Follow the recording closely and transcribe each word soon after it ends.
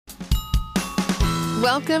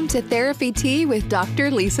Welcome to Therapy Tea with Dr.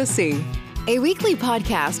 Lisa C., a weekly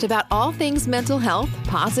podcast about all things mental health,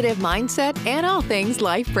 positive mindset, and all things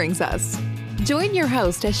life brings us. Join your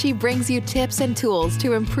host as she brings you tips and tools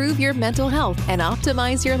to improve your mental health and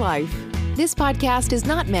optimize your life. This podcast is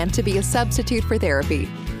not meant to be a substitute for therapy.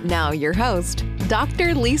 Now your host,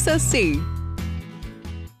 Dr. Lisa C.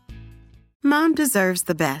 Mom deserves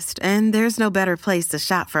the best, and there's no better place to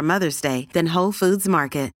shop for Mother's Day than Whole Foods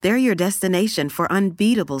Market. They're your destination for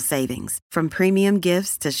unbeatable savings, from premium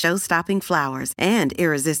gifts to show-stopping flowers and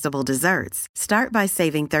irresistible desserts. Start by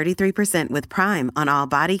saving 33% with Prime on all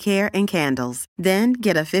body care and candles. Then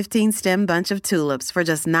get a 15-stem bunch of tulips for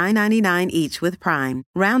just $9.99 each with Prime.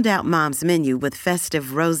 Round out Mom's menu with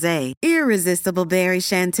festive rosé, irresistible berry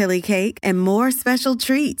chantilly cake, and more special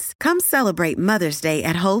treats. Come celebrate Mother's Day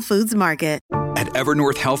at Whole Foods Market. At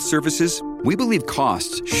Evernorth Health Services, we believe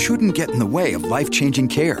costs shouldn't get in the way of life-changing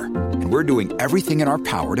care, and we're doing everything in our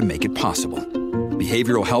power to make it possible.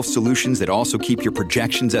 Behavioral health solutions that also keep your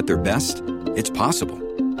projections at their best? It's possible.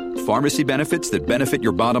 Pharmacy benefits that benefit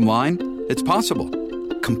your bottom line? It's possible.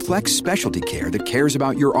 Complex specialty care that cares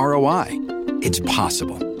about your ROI? It's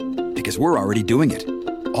possible. Because we're already doing it.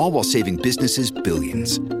 All while saving businesses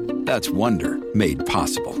billions. That's Wonder made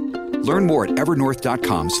possible. Learn more at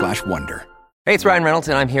evernorth.com/wonder. Hey, it's Ryan Reynolds,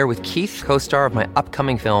 and I'm here with Keith, co-star of my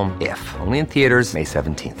upcoming film, If, only in theaters May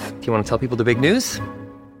 17th. Do you want to tell people the big news?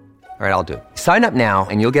 All right, I'll do it. Sign up now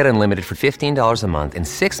and you'll get unlimited for $15 a month and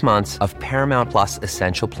 6 months of Paramount Plus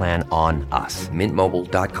Essential Plan on us.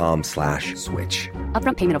 MintMobile.com/switch.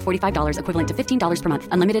 Upfront payment of $45 equivalent to $15 per month.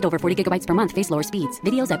 Unlimited over 40 gigabytes per month. Face lower speeds.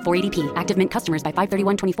 Videos at 480p. Active Mint customers by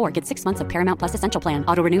 531.24 get 6 months of Paramount Plus Essential Plan.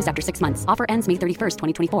 Auto renews after 6 months. Offer ends May 31st,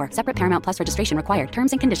 2024. Separate Paramount Plus registration required.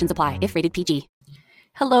 Terms and conditions apply if rated PG.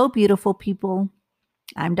 Hello, beautiful people.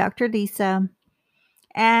 I'm Dr. Lisa.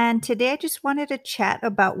 And today I just wanted to chat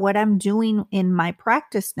about what I'm doing in my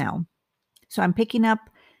practice now. So I'm picking up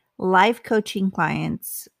life coaching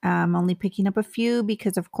clients. I'm only picking up a few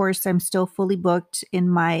because, of course, I'm still fully booked in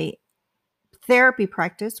my therapy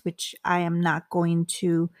practice, which I am not going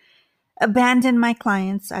to abandon my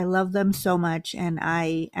clients. I love them so much, and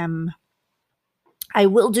I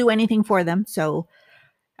will do anything for them. So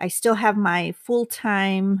I still have my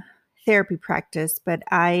full-time therapy practice, but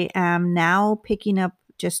I am now picking up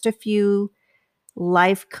just a few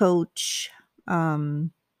life coach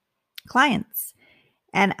clients.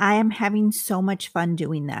 And I am having so much fun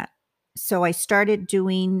doing that. So I started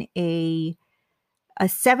doing a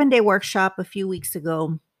 7-day workshop a few weeks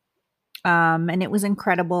ago. And it was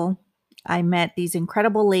incredible. I met these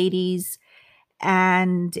incredible ladies,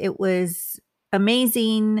 and it was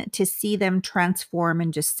amazing to see them transform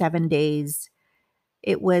in just 7 days.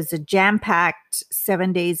 It was a jam-packed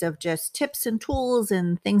 7 days of just tips and tools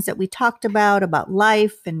and things that we talked about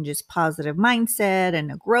life and just positive mindset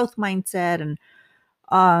and a growth mindset. And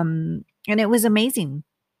it was amazing.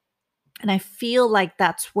 And I feel like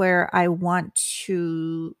that's where I want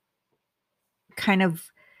to kind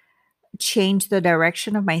of change the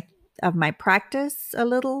direction of my practice a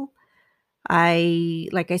little.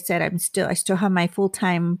 Like I said, I still have my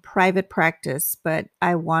full-time private practice, but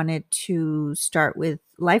I wanted to start with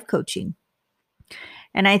life coaching.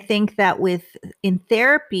 And I think that in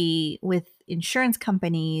therapy with insurance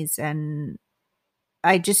companies, and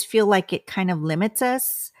I just feel like it kind of limits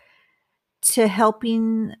us to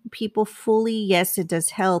helping people fully. Yes, it does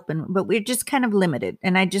help, but we're just kind of limited.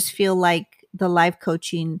 And I just feel like the life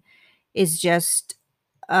coaching is just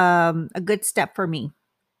a good step for me.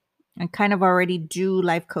 I kind of already do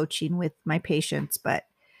life coaching with my patients, but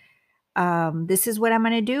this is what I'm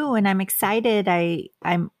going to do, and I'm excited. I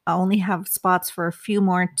only have spots for a few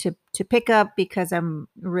more to pick up because I'm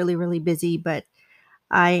really, really busy, but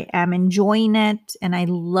I am enjoying it, and I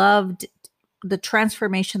loved the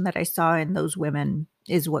transformation that I saw in those women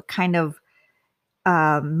is what kind of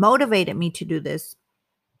motivated me to do this.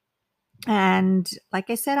 And like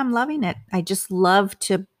I said, I'm loving it. I just love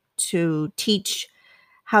to teach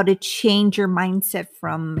how to change your mindset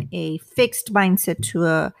from a fixed mindset to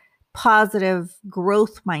a positive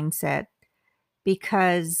growth mindset,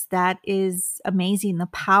 because that is amazing. The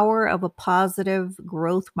power of a positive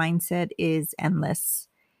growth mindset is endless.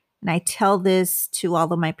 And I tell this to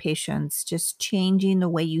all of my patients, just changing the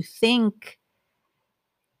way you think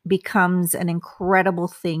becomes an incredible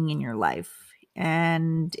thing in your life.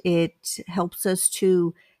 And it helps us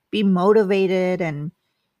to be motivated and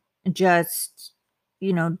just,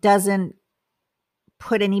 doesn't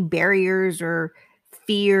put any barriers or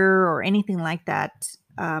fear or anything like that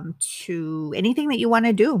to anything that you want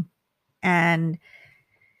to do. And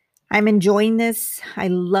I'm enjoying this. I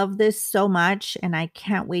love this so much, and I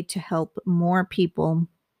can't wait to help more people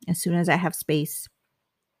as soon as I have space.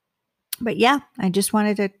 But yeah, I just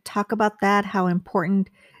wanted to talk about that, how important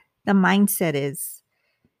the mindset is.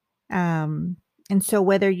 And so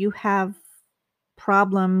whether you have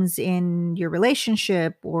problems in your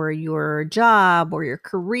relationship or your job or your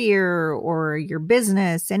career or your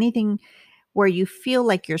business, anything where you feel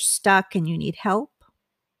like you're stuck and you need help,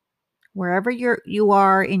 wherever you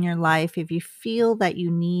are in your life, if you feel that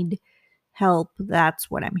you need help,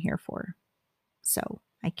 that's what I'm here for. So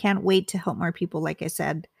I can't wait to help more people, like I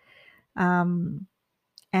said. And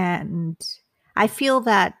I feel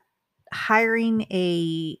that hiring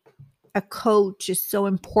a coach is so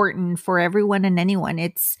important for everyone and anyone.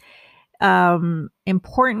 It's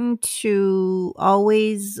important to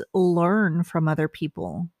always learn from other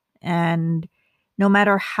people. And no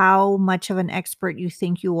matter how much of an expert you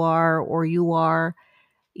think you are or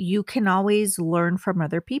you can always learn from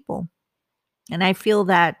other people. And I feel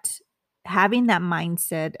that having that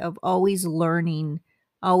mindset of always learning,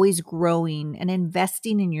 always growing, and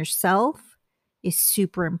investing in yourself is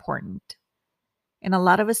super important. And a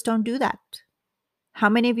lot of us don't do that. How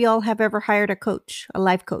many of y'all have ever hired a coach, a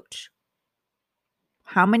life coach?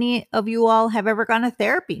 How many of you all have ever gone to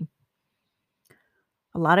therapy?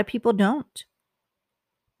 A lot of people don't.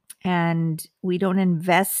 And we don't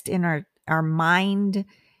invest in our mind.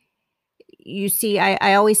 You see,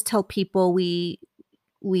 I always tell people we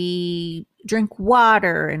drink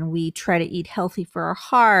water and we try to eat healthy for our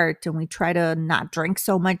heart and we try to not drink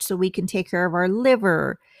so much so we can take care of our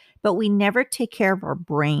liver, but we never take care of our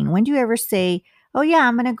brain. When do you ever say, oh yeah,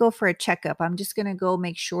 I'm going to go for a checkup. I'm just going to go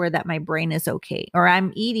make sure that my brain is okay, or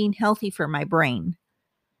I'm eating healthy for my brain?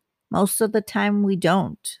 Most of the time we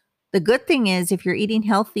don't. The good thing is if you're eating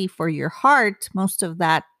healthy for your heart, most of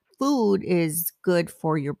that food is good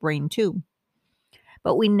for your brain too.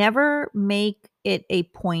 But we never make it a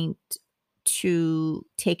point to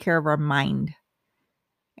take care of our mind.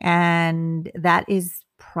 And that is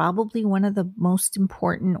probably one of the most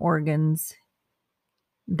important organs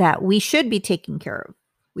that we should be taking care of.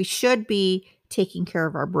 We should be taking care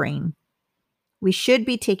of our brain. We should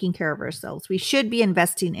be taking care of ourselves. We should be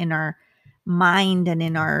investing in our mind and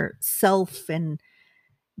in our self, and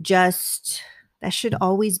just that should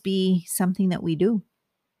always be something that we do.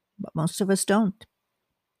 But most of us don't.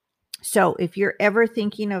 So if you're ever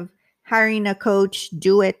thinking of hiring a coach,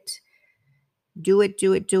 do it. Do it,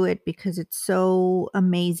 do it, do it, because it's so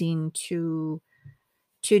amazing to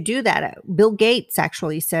do that. Bill Gates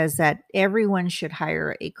actually says that everyone should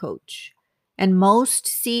hire a coach. And most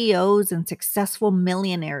CEOs and successful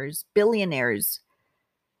millionaires, billionaires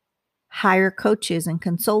hire coaches and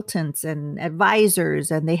consultants and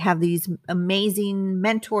advisors, and they have these amazing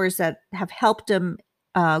mentors that have helped them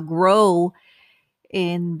grow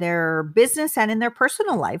in their business and in their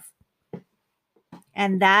personal life.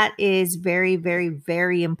 And that is very, very,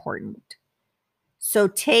 very important. So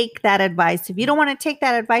take that advice. If you don't want to take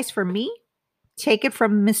that advice from me, take it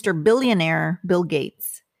from Mr. Billionaire Bill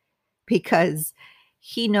Gates, because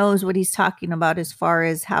he knows what he's talking about as far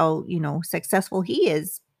as how, successful he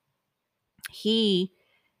is. He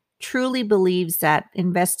truly believes that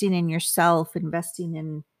investing in yourself,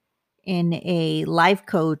 investing in a life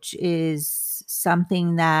coach is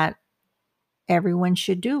something that everyone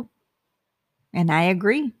should do. And I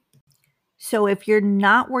agree. So if you're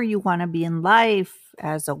not where you want to be in life,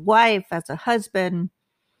 as a wife, as a husband,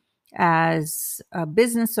 as a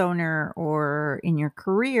business owner, or in your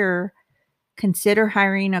career, consider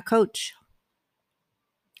hiring a coach.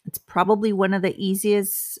 It's probably one of the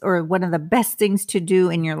easiest or one of the best things to do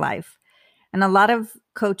in your life. And a lot of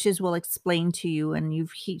coaches will explain to you, and you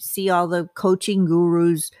see all the coaching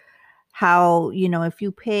gurus, how, if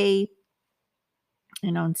you pay,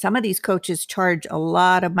 and some of these coaches charge a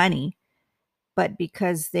lot of money, but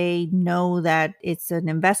because they know that it's an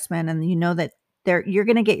investment and that you're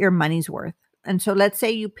going to get your money's worth. And so let's say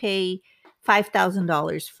you pay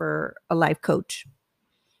 $5,000 for a life coach,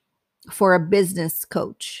 for a business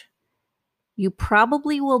coach. You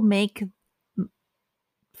probably will make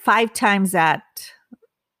 5 times that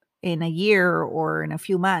in a year or in a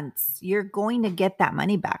few months. You're going to get that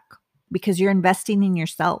money back because you're investing in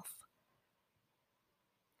yourself.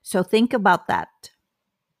 So think about that.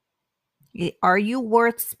 Are you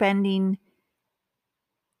worth spending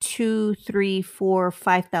 $2,000, $3,000,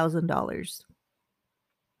 $4,000, $5,000?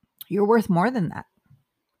 You're worth more than that.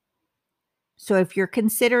 So if you're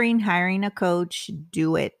considering hiring a coach,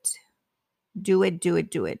 do it. Do it, do it,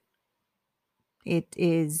 do it.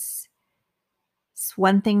 It's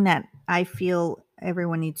one thing that I feel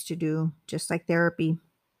everyone needs to do, just like therapy.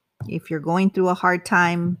 If you're going through a hard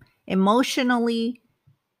time emotionally,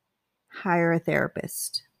 hire a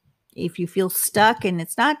therapist. If you feel stuck and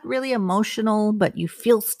it's not really emotional, but you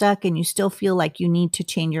feel stuck and you still feel like you need to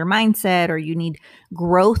change your mindset or you need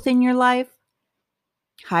growth in your life,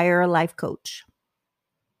 hire a life coach.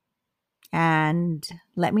 And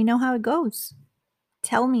let me know how it goes.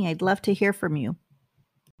 Tell me, I'd love to hear from you.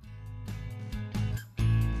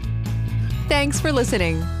 Thanks for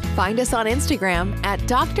listening. Find us on Instagram at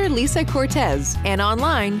Dr. Lisa Cortez and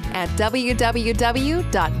online at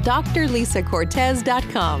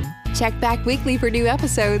www.drlisacortez.com. Check back weekly for new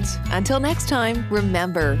episodes. Until next time,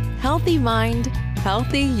 remember, healthy mind,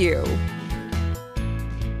 healthy you.